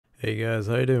Hey guys,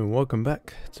 how you doing? Welcome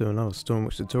back to another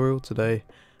Stormworks tutorial. Today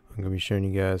I'm going to be showing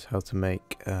you guys how to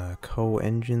make coal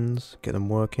engines, get them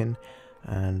working,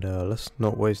 and let's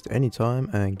not waste any time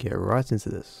and get right into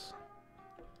this.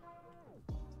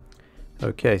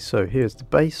 Okay, so here's the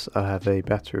base. I have a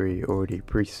battery already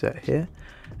preset here,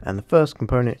 and the first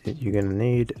component that you're going to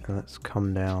need, let's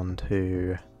come down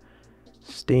to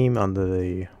Steam under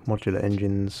the modular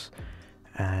engines.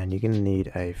 And you're going to need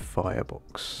a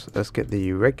firebox. Let's get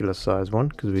the regular size one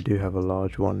because we do have a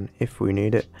large one if we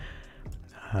need it.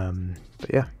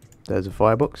 But yeah, there's a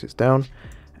firebox, it's down,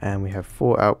 and we have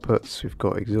 4 outputs. We've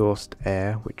got exhaust,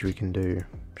 air, which we can do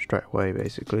straight away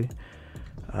basically.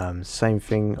 Same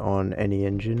thing on any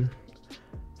engine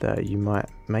that you might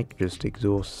make, just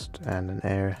exhaust and an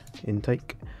air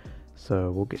intake.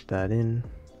 So we'll get that in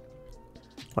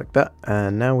like that,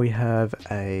 and now we have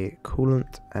a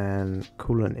coolant and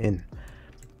coolant in.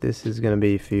 This is going to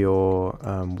be for your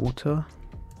water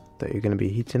that you're going to be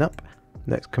heating up.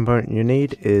 Next component you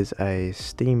need is a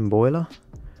steam boiler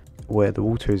where the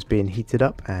water is being heated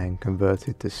up and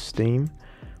converted to steam,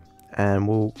 and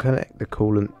we'll connect the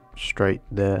coolant straight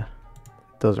there.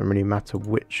 Doesn't really matter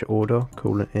which order,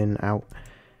 coolant in, out,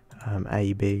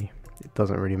 A, B, it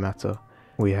doesn't really matter.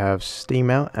 We have steam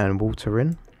out and water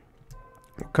in.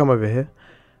 Come over here.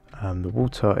 The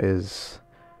water is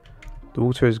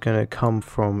going to come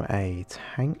from a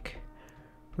tank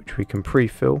which we can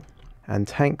pre-fill, and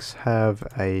tanks have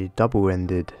a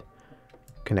double-ended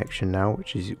connection now,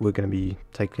 which is we're going to be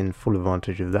taking full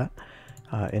advantage of that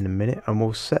in a minute, and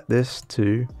we'll set this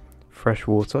to fresh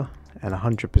water and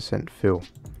 100% fill.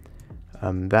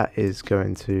 That is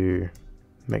going to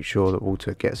make sure that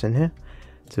water gets in here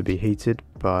to be heated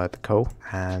by the coal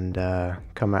and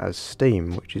come out as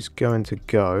steam, which is going to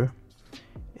go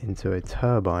into a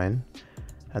turbine,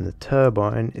 and the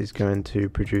turbine is going to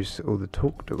produce all the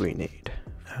torque that we need.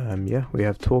 Yeah, we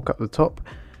have torque up the top,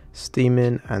 steam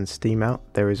in and steam out.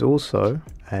 There is also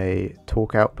a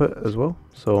torque output as well,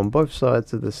 so on both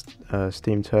sides of the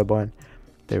steam turbine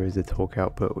there is a torque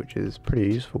output, which is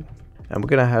pretty useful. And we're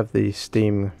going to have the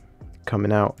steam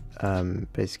coming out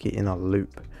basically in a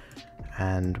loop.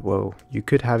 And well, you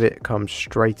could have it come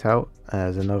straight out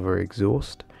as another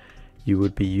exhaust. You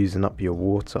would be using up your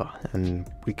water, and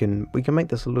we can make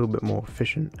this a little bit more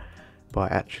efficient by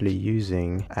actually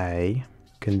using a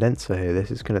condenser here.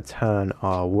 This is going to turn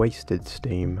our wasted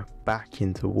steam back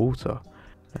into water.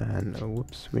 And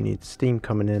whoops, we need steam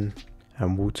coming in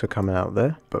and water coming out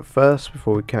there. But first,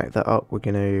 before we connect that up, we're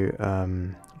going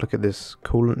to look at this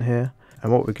coolant here.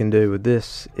 And what we can do with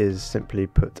this is simply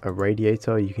put a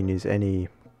radiator. You can use any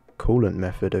coolant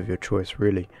method of your choice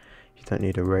really. You don't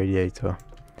need a radiator,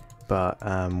 but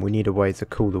we need a way to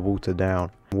cool the water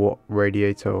down. What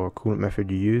radiator or coolant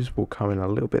method you use will come in a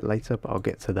little bit later, but I'll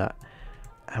get to that.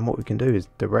 And what we can do is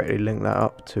directly link that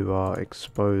up to our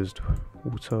exposed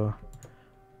water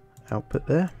output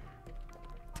there.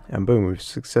 And boom, we've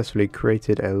successfully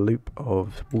created a loop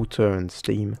of water and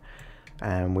steam,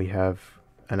 and we have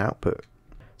an output.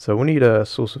 So we'll need a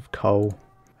source of coal.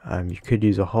 You could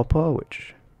use a hopper,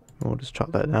 which we'll just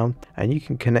chuck that down, and you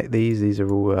can connect these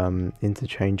are all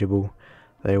interchangeable.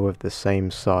 They all have the same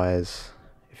size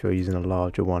if you're using a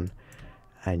larger one,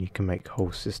 and you can make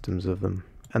whole systems of them,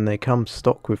 and they come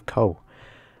stock with coal,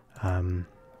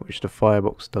 which the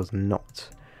firebox does not.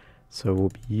 So we'll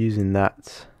be using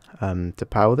that to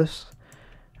power this,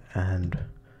 and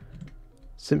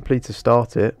simply to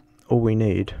start it, all we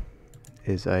need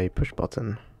is a push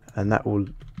button, and that will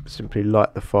simply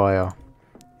light the fire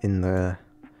in the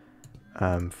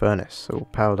furnace. So we'll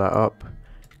power that up,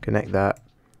 connect that,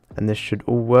 and this should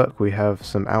all work. We have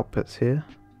some outputs here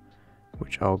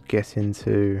which I'll get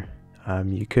into.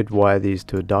 You could wire these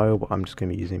to a dial, but I'm just going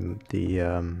to be using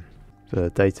the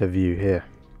data view here.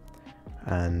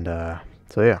 And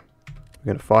so yeah, we're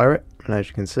going to fire it, and as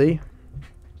you can see,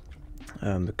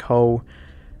 the coal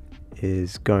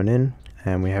is going in,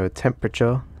 and we have a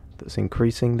temperature that's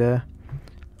increasing there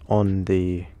on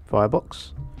the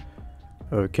firebox.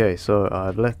 Okay, so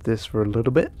I've left this for a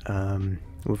little bit.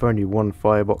 With only one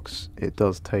firebox, it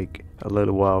does take a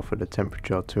little while for the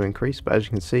temperature to increase, but as you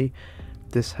can see,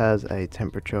 this has a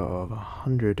temperature of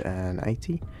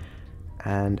 180,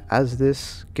 and as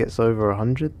this gets over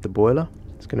 100, the boiler,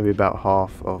 it's going to be about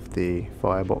half of the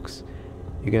firebox.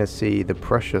 You're going to see the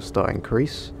pressure start to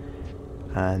increase,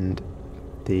 and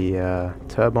the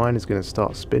turbine is going to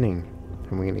start spinning,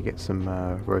 and we're going to get some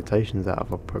rotations out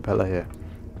of our propeller here,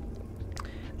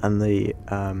 and the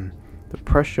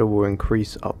pressure will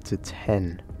increase up to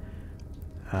 10,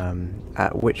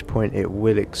 at which point it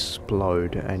will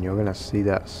explode, and you're going to see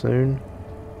that soon.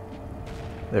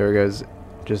 There it goes,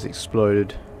 just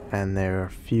exploded. And there are a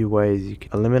few ways you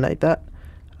can eliminate that,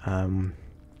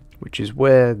 which is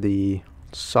where the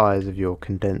size of your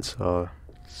condenser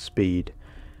speed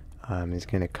is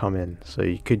going to come in. So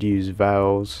you could use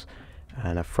valves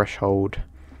and a threshold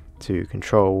to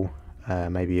control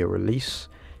maybe a release.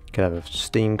 You could have a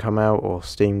steam come out or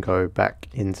steam go back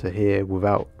into here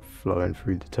without flowing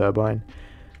through the turbine.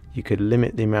 You could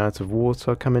limit the amount of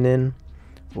water coming in,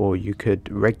 or you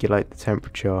could regulate the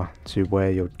temperature to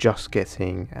where you're just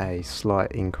getting a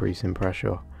slight increase in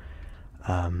pressure.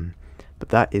 But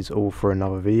that is all for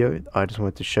another video. I just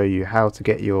wanted to show you how to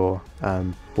get your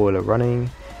boiler running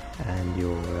and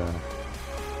your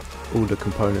all the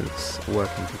components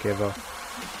working together.